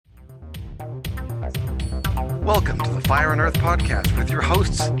Welcome to the Fire and Earth podcast with your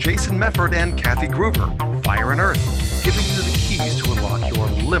hosts, Jason Mefford and Kathy Gruber. Fire and Earth, giving you the keys to unlock your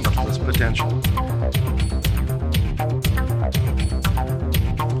limitless potential.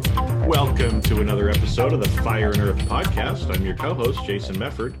 Welcome to another episode of the Fire and Earth podcast. I'm your co-host, Jason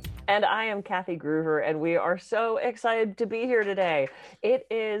Mefford. And I am Kathy Gruber, and we are so excited to be here today. It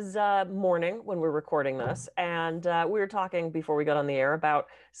is morning when we're recording this, and we were talking before we got on the air about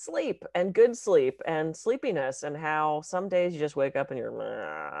sleep and good sleep and sleepiness, and how some days you just wake up and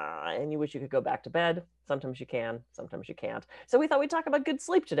and you wish you could go back to bed. Sometimes you can, sometimes you can't. So we thought we'd talk about good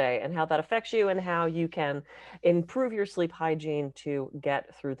sleep today and how that affects you and how you can improve your sleep hygiene to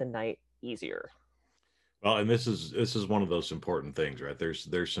get through the night easier. Well, and this is one of those important things, right?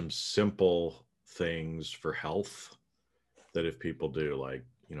 There's some simple things for health that if people do, like,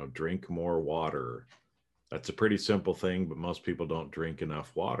 drink more water. That's a pretty simple thing, but most people don't drink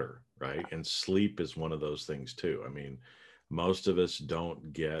enough water, right? And sleep is one of those things too. I mean, most of us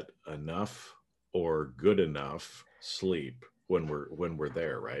don't get enough or good enough sleep when we're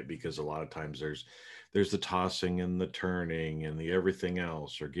there, right? Because a lot of times there's the tossing and the turning and the everything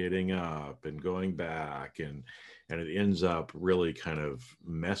else, or getting up and going back, and it ends up really kind of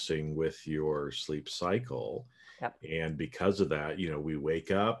messing with your sleep cycle. Yep. And because of that, we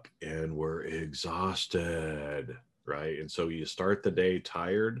wake up and we're exhausted, right? And so you start the day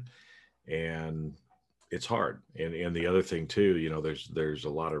tired, and it's hard. And the other thing too, there's a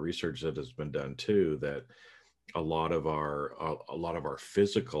lot of research that has been done too, that a lot of our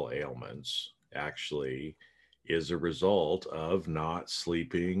physical ailments actually is a result of not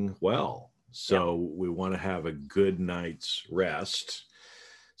sleeping well. So we want to have a good night's rest.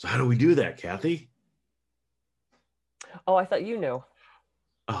 So how do we do that, Kathy? Oh, I thought you knew.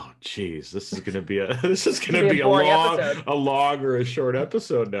 Oh, geez, this is going to be a long or a short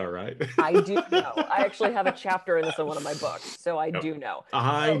episode now, right? I do know. I actually have a chapter in this in one of my books, so I do know.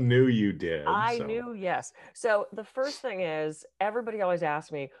 I knew you did. I knew, yes. So the first thing is, everybody always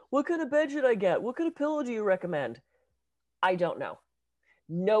asks me, what kind of bed should I get? What kind of pillow do you recommend? I don't know.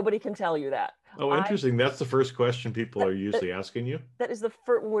 Nobody can tell you that. Oh, interesting. That's the first question people are usually asking you. That is the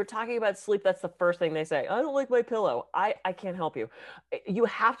first, when we're talking about sleep, that's the first thing they say. I don't like my pillow. I can't help you. You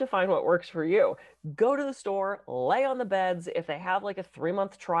have to find what works for you. Go to the store, lay on the beds. If they have like a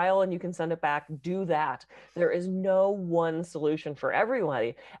 3-month trial and you can send it back, do that. There is no one solution for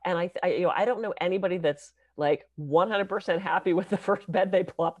everybody. And I don't know anybody that's like 100% happy with the first bed they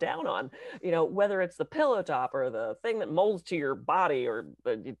plop down on, whether it's the pillow top or the thing that molds to your body, or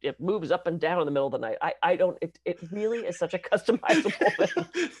it moves up and down in the middle of the night. It really is such a customizable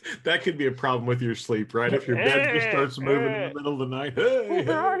thing. That could be a problem with your sleep, right? If your bed just starts moving in the middle of the night.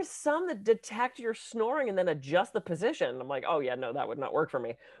 There are some that detect your snoring and then adjust the position. I'm like, oh yeah, no, that would not work for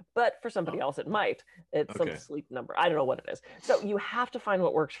me. But for somebody else, it might. It's some sleep number. I don't know what it is. So you have to find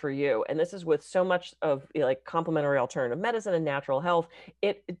what works for you. And this is with so much of like complementary alternative medicine and natural health.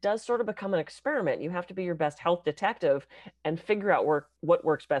 It does sort of become an experiment. You have to be your best health detective and figure out what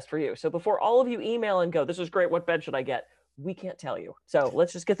works best for you. So before all of you email and go, this is great, what bed should I get? We can't tell you. So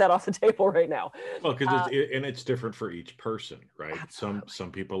let's just get that off the table right now. Well, because it's different for each person, right? Absolutely.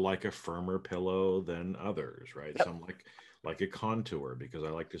 Some people like a firmer pillow than others, right? Yep. Some like a contour, because I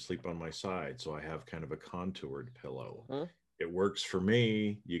like to sleep on my side, so I have kind of a contoured pillow. Mm-hmm. It works for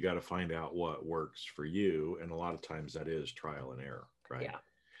me. You got to find out what works for you, and a lot of times that is trial and error, right? Yeah,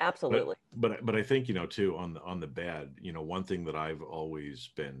 absolutely. But I think too, on the bed, one thing that I've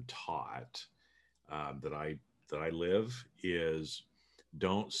always been taught that I live is,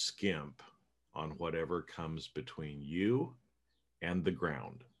 don't skimp on whatever comes between you and the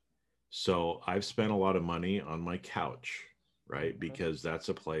ground. So I've spent a lot of money on my couch, right? Because that's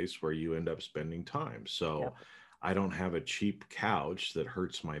a place where you end up spending time. So Yep. I don't have a cheap couch that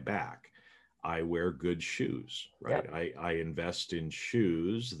hurts my back. I wear good shoes, right? Yep. I invest in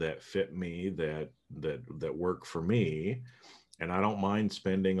shoes that fit me, that work for me. And I don't mind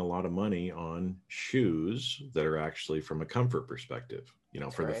spending a lot of money on shoes that are actually from a comfort perspective.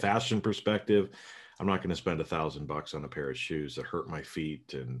 For the fashion perspective, I'm not going to spend $1,000 on a pair of shoes that hurt my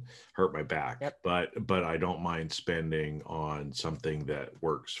feet and hurt my back. Yep. But I don't mind spending on something that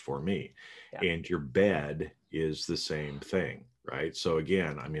works for me. Yep. And your bed is the same thing, right? So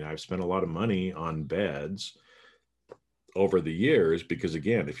again, I mean, I've spent a lot of money on beds over the years, because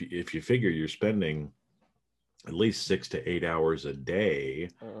again, if you figure you're spending at least 6 to 8 hours a day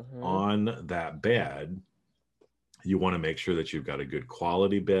on that bed, you want to make sure that you've got a good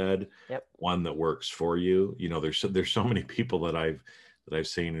quality bed, one that works for you. There's so many people that I've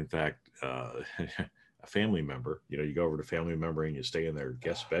seen. In fact, a family member. You go over to family member and you stay in their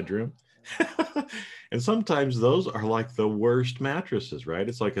guest bedroom. And sometimes those are like the worst mattresses, right?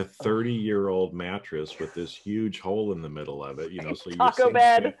 It's like a 30-year-old mattress with this huge hole in the middle of it, so you're Taco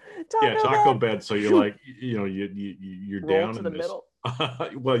bed. taco bed. So you're like, you're Roll down to in the this. middle.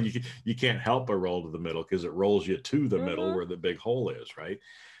 Well, you can't help but roll to the middle because it rolls you to the middle Mhm. where the big hole is, right?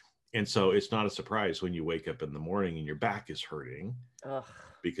 And so it's not a surprise when you wake up in the morning and your back is hurting Ugh.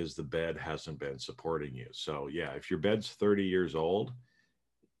 because the bed hasn't been supporting you. So yeah, if your bed's 30 years old,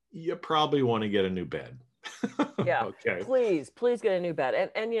 you probably want to get a new bed. Yeah. Okay. Please get a new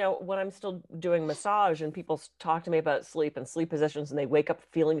bed. And when I'm still doing massage and people talk to me about sleep and sleep positions and they wake up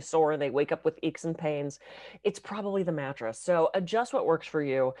feeling sore and they wake up with aches and pains, it's probably the mattress. So adjust what works for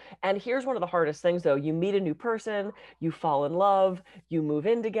you. And here's one of the hardest things though. You meet a new person, you fall in love, you move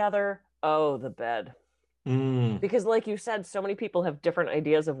in together. Oh, the bed. Because like you said, so many people have different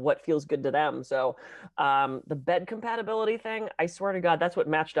ideas of what feels good to them. So the bed compatibility thing, I swear to God, that's what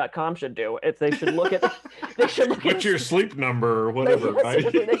Match.com should do. If they should look at What's your sleep number or whatever, right?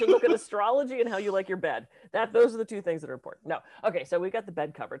 Seriously, they should look at astrology and how you like your bed. Those are the two things that are important. No. Okay, so we got the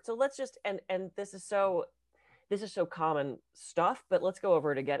bed covered. So let's just and this is so common stuff, but let's go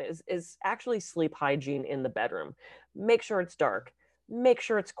over it again. Is actually sleep hygiene in the bedroom. Make sure it's dark. Make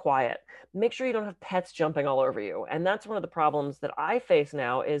sure it's quiet. Make sure you don't have pets jumping all over you. And that's one of the problems that I face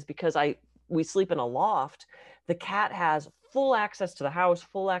now is because we sleep in a loft. The cat has full access to the house,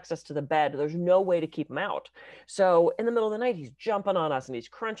 full access to the bed. There's no way to keep him out. So in the middle of the night, he's jumping on us and he's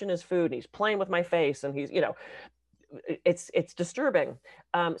crunching his food and he's playing with my face and he's, it's disturbing.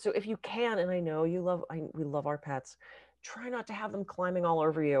 So if you can, and I know we love our pets, try not to have them climbing all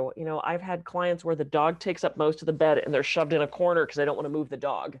over you. I've had clients where the dog takes up most of the bed and they're shoved in a corner because they don't want to move the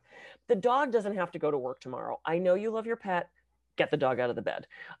dog. The dog doesn't have to go to work tomorrow. I know you love your pet. Get the dog out of the bed.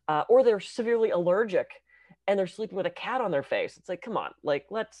 Or they're severely allergic and they're sleeping with a cat on their face. It's like, come on, like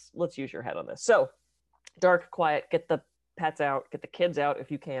let's use your head on this. So dark, quiet, get the pets out, get the kids out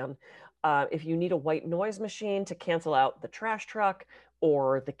if you can. If you need a white noise machine to cancel out the trash truck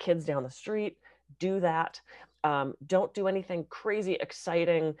or the kids down the street, do that. Don't do anything crazy,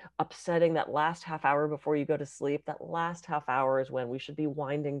 exciting, upsetting that last half hour before you go to sleep. That last half hour is when we should be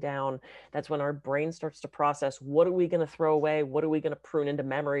winding down. That's when our brain starts to process, what are we going to throw away? What are we going to prune into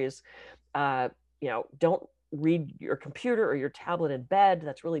memories? Don't read your computer or your tablet in bed.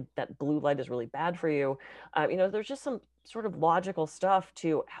 That blue light is really bad for you. There's just some sort of logical stuff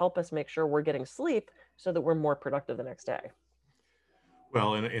to help us make sure we're getting sleep so that we're more productive the next day.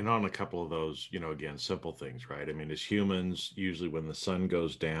 Well, and on a couple of those, again, simple things, right? I mean, as humans, usually when the sun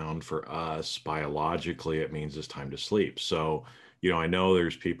goes down for us, biologically, it means it's time to sleep. So, I know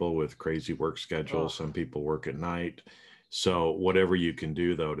there's people with crazy work schedules. Some people work at night. So whatever you can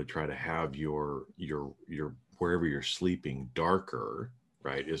do, though, to try to have your wherever you're sleeping darker,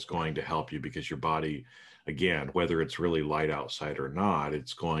 right, is going to help you because your body, again, whether it's really light outside or not,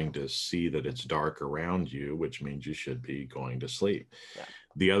 it's going to see that it's dark around you, which means you should be going to sleep. Yeah.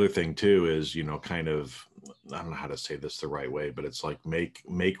 The other thing too is, kind of, I don't know how to say this the right way, but it's like make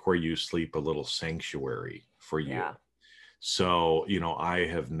where you sleep a little sanctuary for you. Yeah. So, I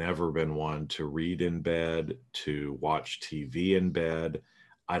have never been one to read in bed, to watch TV in bed.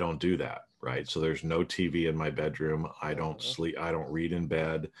 I don't do that, right? So there's no TV in my bedroom. I don't sleep. I don't read in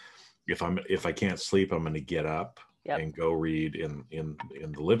bed. If I can't sleep, I'm going to get up and go read in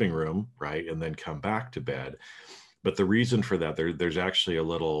the living room, right? And then come back to bed. But the reason for that, there's actually a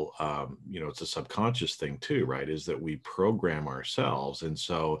little, it's a subconscious thing too, right? Is that we program ourselves. And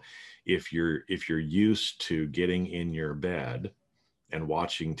so if you're used to getting in your bed and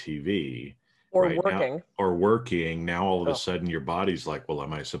watching TV or working, now all of a sudden your body's like, well,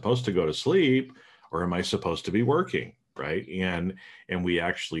 am I supposed to go to sleep or am I supposed to be working? Right. And we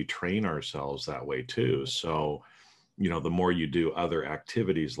actually train ourselves that way too. So, the more you do other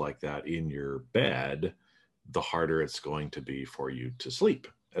activities like that in your bed, the harder it's going to be for you to sleep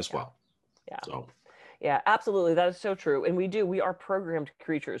as well. Yeah. So. Yeah, absolutely. That is so true. And we are programmed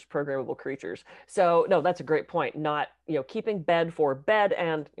creatures, programmable creatures. So no, that's a great point. Not, keeping bed for bed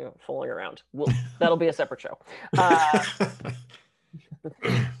and, fooling around. That'll be a separate show.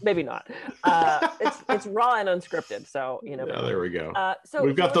 Maybe not. It's raw and unscripted. So, Yeah, there we go. So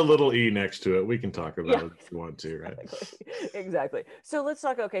we've got the little E next to it. We can talk about it if you want to, right? Exactly. So let's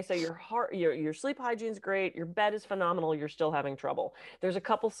talk. Okay, so your sleep hygiene's great. Your bed is phenomenal. You're still having trouble. There's a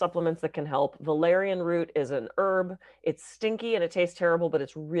couple supplements that can help. Valerian root is an herb. It's stinky and it tastes terrible, but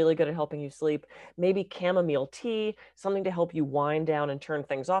it's really good at helping you sleep. Maybe chamomile tea, something to help you wind down and turn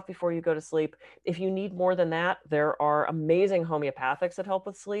things off before you go to sleep. If you need more than that, there are amazing homeopathics products that help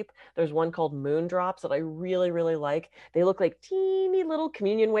with sleep. There's one called Moon Drops that I really, really like. They look like teeny little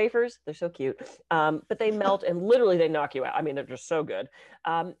communion wafers. They're so cute. But they melt and literally they knock you out. I mean, they're just so good.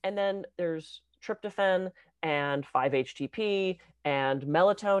 And then there's tryptophan and 5-HTP and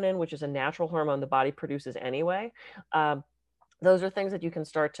melatonin, which is a natural hormone the body produces anyway. Those are things that you can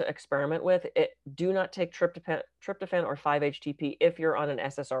start to experiment with. Do not take tryptophan or 5-HTP if you're on an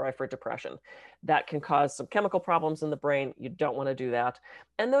SSRI for depression. That can cause some chemical problems in the brain. You don't want to do that.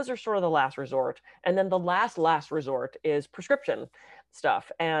 And those are sort of the last resort. And then the last resort is prescription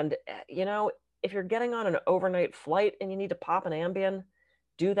stuff. And, you know, if you're getting on an overnight flight and you need to pop an Ambien,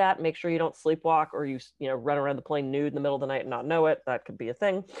 do that. Make sure you don't sleepwalk or you run around the plane nude in the middle of the night and not know it. That could be a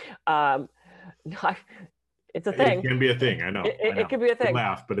thing. It's a thing. It can be a thing. I know. It can be a thing.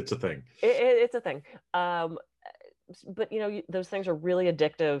 Laugh, but it's a thing. It's a thing. But, you know, those things are really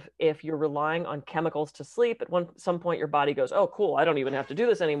addictive if you're relying on chemicals to sleep. At some point, your body goes, oh, cool, I don't even have to do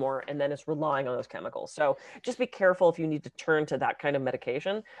this anymore. And then it's relying on those chemicals. So just be careful if you need to turn to that kind of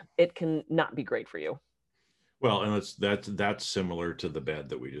medication. It can not be great for you. Well, and that's similar to the bed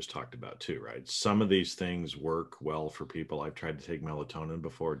that we just talked about too, right? Some of these things work well for people. I've tried to take melatonin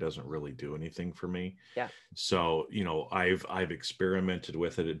before. It doesn't really do anything for me. Yeah. So, you know, I've experimented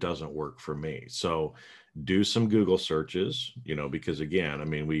with it. It doesn't work for me. So do some Google searches, you know, because again, I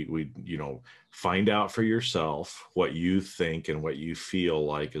mean, we you know, find out for yourself what you think and what you feel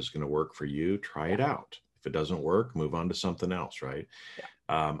like is going to work for you. Try it out. If it doesn't work, move on to something else, right? Yeah.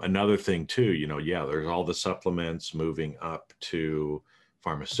 Another thing too, you know, there's all the supplements moving up to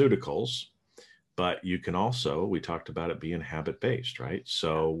pharmaceuticals, but you can also, we talked about it being habit-based, right?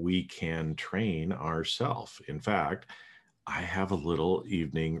 So we can train ourselves. In fact, I have a little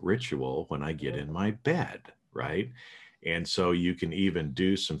evening ritual when I get in my bed, right? And so you can even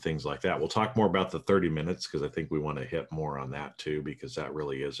do some things like that. We'll talk more about the 30 minutes because I think we want to hit more on that too, because that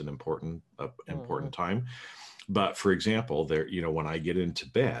really is an important time. But for example, you know, when I get into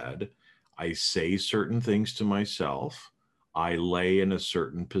bed, I say certain things to myself. I lay in a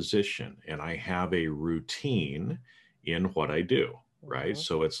certain position and I have a routine in what I do, right?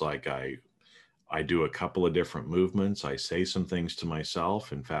 So it's like I do a couple of different movements. I say some things to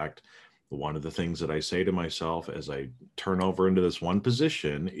myself. In fact, one of the things that I say to myself as I turn over into this one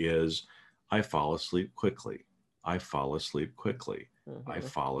position is, I fall asleep quickly. I fall asleep quickly. I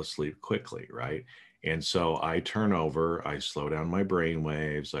fall asleep quickly, right? And so I turn over, I slow down my brain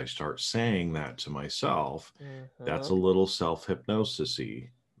waves. I start saying that to myself. That's a little self-hypnosis-y,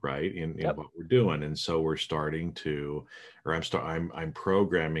 right? In what we're doing. And so we're starting to, or I'm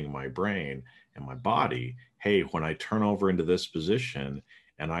programming my brain and my body. Hey, when I turn over into this position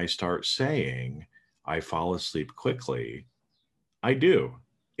and I start saying, I fall asleep quickly, I do.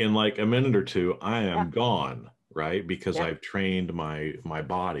 In like a minute or two, I am gone. Right? Because I've trained my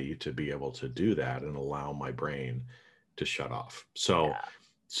body to be able to do that and allow my brain to shut off. So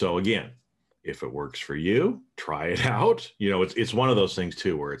again, if it works for you, try it out. You know, it's one of those things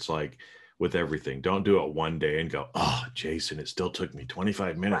too, where it's like with everything, don't do it one day and go, oh, Jason, it still took me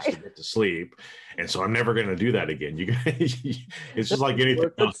 25 minutes to get to sleep. And so I'm never going to do that again. It's just like anything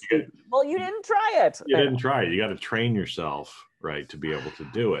else. Well, you didn't try it. You didn't try it. You got to train yourself, right, to be able to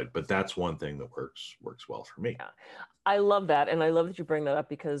do it. But that's one thing that works well for me. Yeah. I love that. And I love that you bring that up,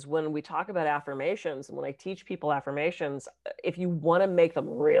 because when we talk about affirmations and when I teach people affirmations, if you want to make them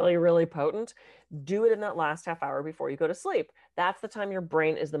really, really potent, do it in that last half hour before you go to sleep. That's the time your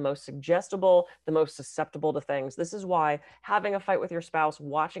brain is the most suggestible, the most susceptible to things. This is why having a fight with your spouse,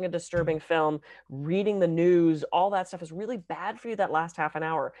 watching a disturbing film, reading the news, all that stuff is really bad for you that last half an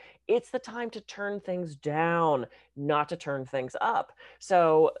hour. It's the time to turn things down, not to turn things up.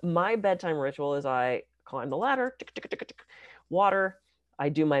 So my bedtime ritual is I climb the ladder, tick, tick, tick, tick, water. I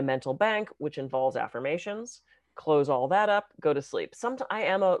do my mental bank, which involves affirmations, close all that up, go to sleep. Sometimes I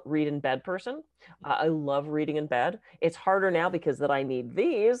am a read in bed person. I love reading in bed. It's harder now because that I need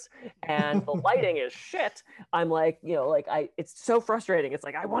these and the lighting is shit. I'm like, you know, like it's so frustrating. It's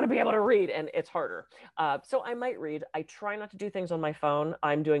like, I want to be able to read and it's harder. So I might read. I try not to do things on my phone.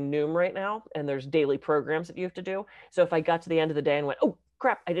 I'm doing Noom right now and there's daily programs that you have to do. So if I got to the end of the day and went, oh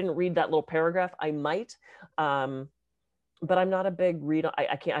crap, I didn't read that little paragraph, I might. But I'm not a big reader.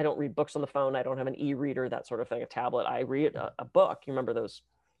 I don't read books on the phone. I don't have an e-reader, that sort of thing, a tablet. I read a book. You remember those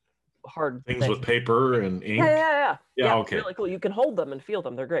hard things with paper and ink? Yeah, okay. Really cool. You can hold them and feel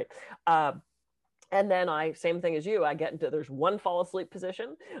them. They're great. And then same thing as you, I get into, there's one fall asleep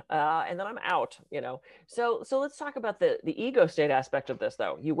position and then I'm out, you know. So let's talk about the ego state aspect of this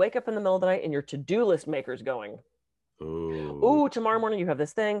though. You wake up in the middle of the night and your to-do list maker's going, ooh, tomorrow morning you have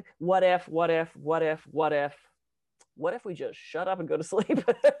this thing. What if? What if we just shut up and go to sleep?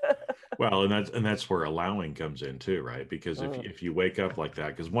 Well, and that's where allowing comes in too, right? Because if you wake up like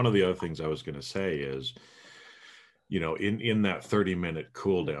that, because one of the other things I was going to say is, in that 30-minute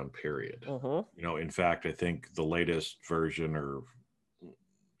cool down period, in fact, I think the latest version, or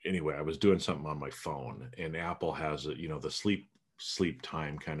anyway, I was doing something on my phone, and Apple has the sleep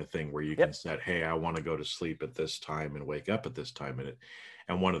time kind of thing where you can set, hey, I want to go to sleep at this time and wake up at this time.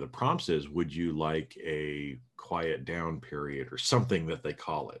 And one of the prompts is, would you like a quiet down period, or something that they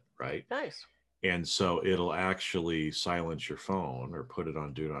call it, right? Nice. And so it'll actually silence your phone or put it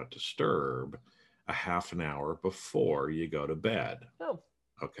on do not disturb a half an hour before you go to bed. Oh.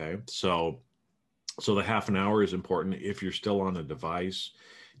 Okay. So the half an hour is important. If you're still on a device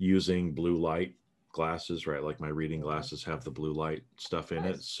using blue light glasses, right? Like my reading glasses have the blue light stuff in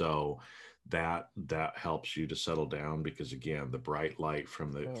it. So that helps you to settle down, because again, the bright light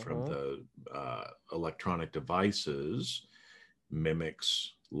from the electronic devices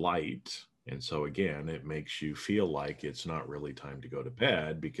mimics light. And so again, it makes you feel like it's not really time to go to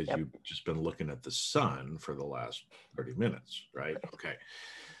bed, because you've just been looking at the sun for the last 30 minutes, right? Okay.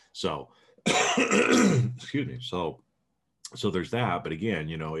 So, excuse me. So there's that. But again,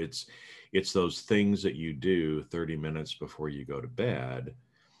 it's those things that you do 30 minutes before you go to bed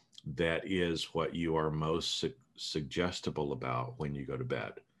that is what you are most suggestible about when you go to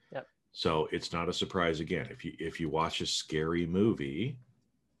bed. Yep. So it's not a surprise, again, if you watch a scary movie,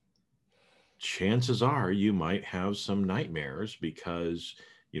 chances are you might have some nightmares, because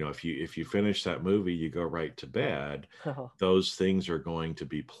if you finish that movie, you go right to bed, those things are going to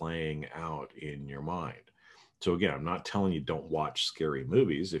be playing out in your mind. So again, I'm not telling you don't watch scary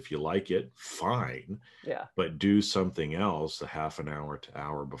movies. If you like it, fine. Yeah. But do something else a half an hour to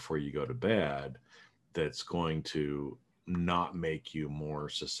hour before you go to bed that's going to not make you more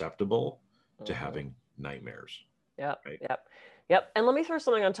susceptible to having nightmares. Yep. Right? Yep. And let me throw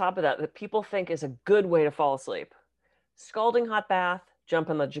something on top of that people think is a good way to fall asleep. Scalding hot bath,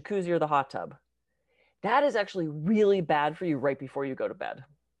 jump in the jacuzzi or the hot tub. That is actually really bad for you right before you go to bed.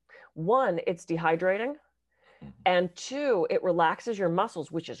 One, it's dehydrating. And two, it relaxes your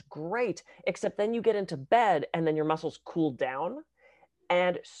muscles, which is great, except then you get into bed and then your muscles cool down.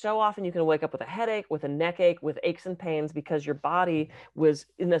 And so often you can wake up with a headache, with a neck ache, with aches and pains, because your body was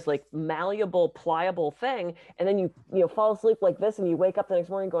in this like malleable, pliable thing. And then you fall asleep like this, and you wake up the next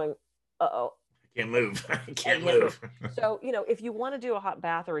morning going, uh-oh. Can't move. I can't move. So, if you want to do a hot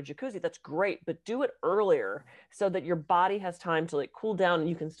bath or a jacuzzi, that's great, but do it earlier so that your body has time to like cool down and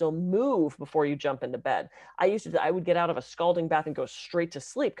you can still move before you jump into bed. I would get out of a scalding bath and go straight to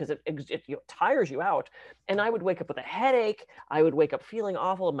sleep because it tires you out. And I would wake up with a headache. I would wake up feeling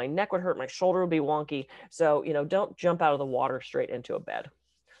awful. My neck would hurt. My shoulder would be wonky. So, don't jump out of the water straight into a bed.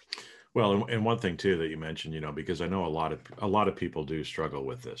 Well, and one thing too that you mentioned, because I know a lot of people do struggle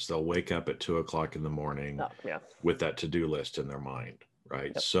with this. They'll wake up at 2:00 in the morning with that to-do list in their mind,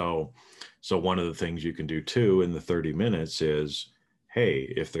 right? Yep. So one of the things you can do too in the 30 minutes is,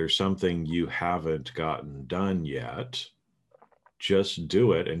 hey, if there's something you haven't gotten done yet, just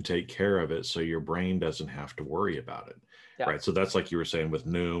do it and take care of it so your brain doesn't have to worry about it. Yep. Right? So that's like you were saying with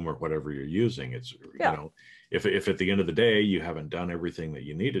Noom or whatever you're using. It's, if at the end of the day you haven't done everything that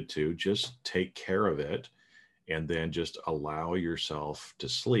you needed to, just take care of it and then just allow yourself to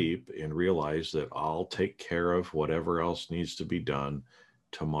sleep and realize that I'll take care of whatever else needs to be done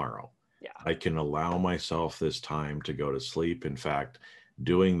tomorrow. Yeah. I can allow myself this time to go to sleep. In fact,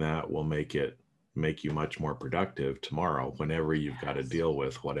 doing that will make you much more productive tomorrow whenever you've got to deal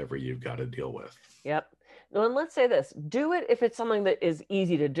with whatever you've got to deal with. Yep. And let's say this, do it if it's something that is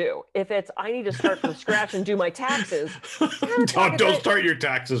easy to do. If it's, I need to start from scratch and do my taxes. Don't start your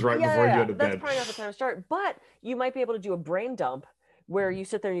taxes right before you go to bed. That's probably not the time to start, but you might be able to do a brain dump where you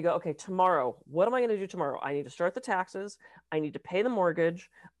sit there and you go, okay, tomorrow, what am I going to do tomorrow? I need to start the taxes. I need to pay the mortgage.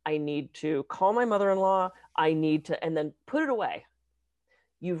 I need to call my mother-in-law. And then put it away.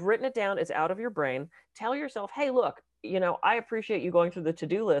 You've written it down. It's out of your brain. Tell yourself, hey, look, I appreciate you going through the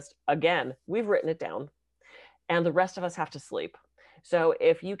to-do list. Again, we've written it down. And the rest of us have to sleep. So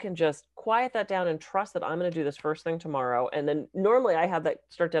if you can just quiet that down and trust that I'm going to do this first thing tomorrow. And then normally I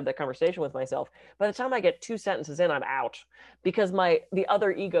start to have that conversation with myself. By the time I get 2 sentences in, I'm out, because the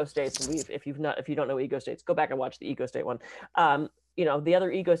other ego states, if you don't know ego states, go back and watch the ego state one. The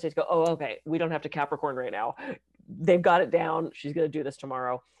other ego states go, oh, okay, we don't have to Capricorn right now. they've got it down. She's going to do this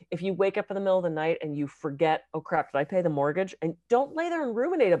tomorrow. If you wake up in the middle of the night and you forget, oh crap, did I pay the mortgage? And don't lay there and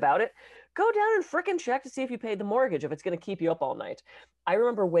ruminate about it. Go down and frickin' check to see if you paid the mortgage, if it's going to keep you up all night. I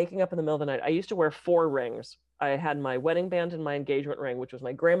remember waking up in the middle of the night. I used to wear 4 rings. I had my wedding band and my engagement ring, which was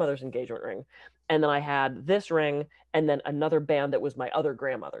my grandmother's engagement ring. And then I had this ring and then another band that was my other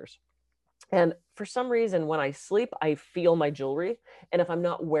grandmother's. And for some reason, when I sleep, I feel my jewelry. And if I'm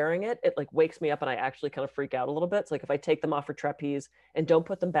not wearing it, it like wakes me up and I actually kind of freak out a little bit. It's like if I take them off for trapeze and don't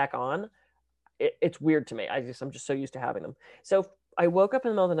put them back on, it's weird to me. I'm just so used to having them. So I woke up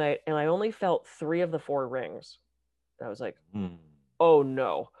in the middle of the night and I only felt 3 of the 4 rings. I was like, oh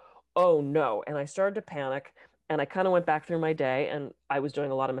no. And I started to panic. And I kind of went back through my day, and I was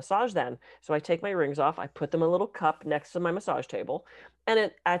doing a lot of massage then. So I take my rings off, I put them in a little cup next to my massage table.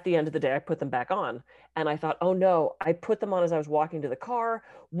 And at the end of the day, I put them back on. And I thought, oh no, I put them on as I was walking to the car.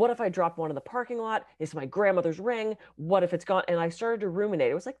 What if I dropped one in the parking lot? It's my grandmother's ring. What if it's gone? And I started to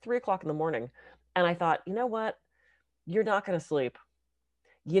ruminate. It was like 3 o'clock in the morning. And I thought, you know what? You're not going to sleep.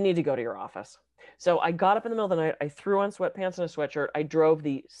 You need to go to your office. So I got up in the middle of the night. I threw on sweatpants and a sweatshirt. I drove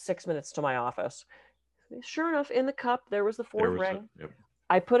the 6 minutes to my office. Sure enough, in the cup, there was the 4th ring. Yep.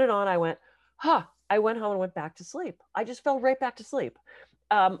 I put it on. I went, I went home and went back to sleep. I just fell right back to sleep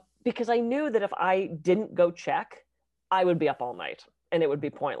because I knew that if I didn't go check, I would be up all night and it would be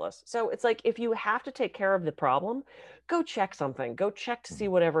pointless. So it's like, if you have to take care of the problem, go check something. Go check to see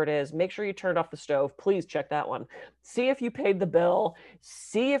whatever it is. Make sure you turned off the stove. Please check that one. See if you paid the bill.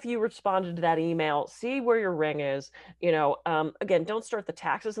 See if you responded to that email. See where your ring is. You know, again, don't start the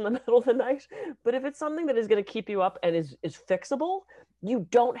taxes in the middle of the night. But if it's something that is going to keep you up and is fixable, you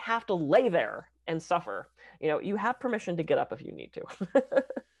don't have to lay there and suffer. You know, you have permission to get up if you need to.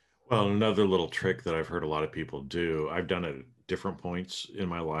 Well, another little trick that I've heard a lot of people do, I've done it at different points in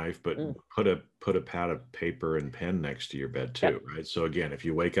my life, but put a pad of paper and pen next to your bed too, right? So again, if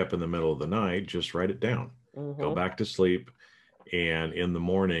you wake up in the middle of the night, just write it down, go back to sleep, and in the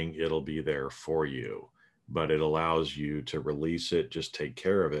morning, it'll be there for you. But it allows you to release it, just take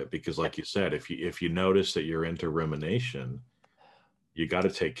care of it. Because like you said, if you notice that you're into rumination, you got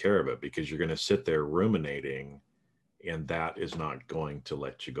to take care of it, because you're going to sit there ruminating, and that is not going to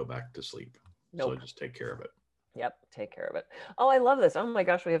let you go back to sleep. Nope. So just take care of it. Yep, take care of it. Oh, I love this. Oh my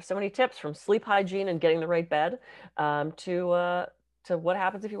gosh, we have so many tips, from sleep hygiene and getting the right bed to what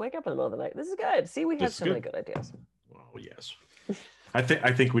happens if you wake up in the middle of the night. This is good. See, we had so many good ideas. Well, yes. I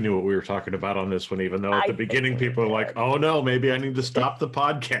think we knew what we were talking about on this one, even though at the beginning people were like, oh no, maybe I need to stop the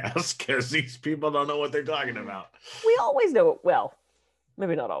podcast because these people don't know what they're talking about. We always know it. Well,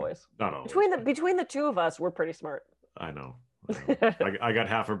 maybe not always. Not always. Between the two of us, we're pretty smart. I know. I got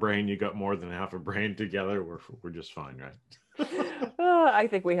half a brain. You got more than half a brain. Together, we're just fine, right? I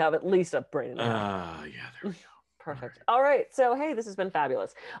think we have at least a brain. Yeah, there we go. Perfect. All right. So, hey, this has been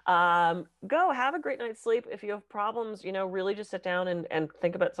fabulous. Go have a great night's sleep. If you have problems, really just sit down and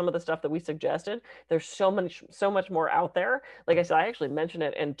think about some of the stuff that we suggested. There's so much more out there. Like I said, I actually mentioned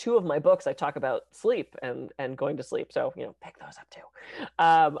it in 2 of my books. I talk about sleep and going to sleep. So, pick those up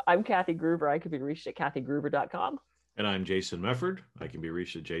too. I'm Kathy Gruber. I can be reached at kathygruber.com. And I'm Jason Mefford. I can be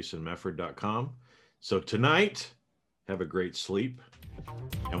reached at jasonmefford.com. So tonight, have a great sleep,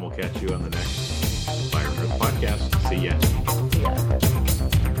 and we'll catch you on the next Fire and Earth podcast. See ya.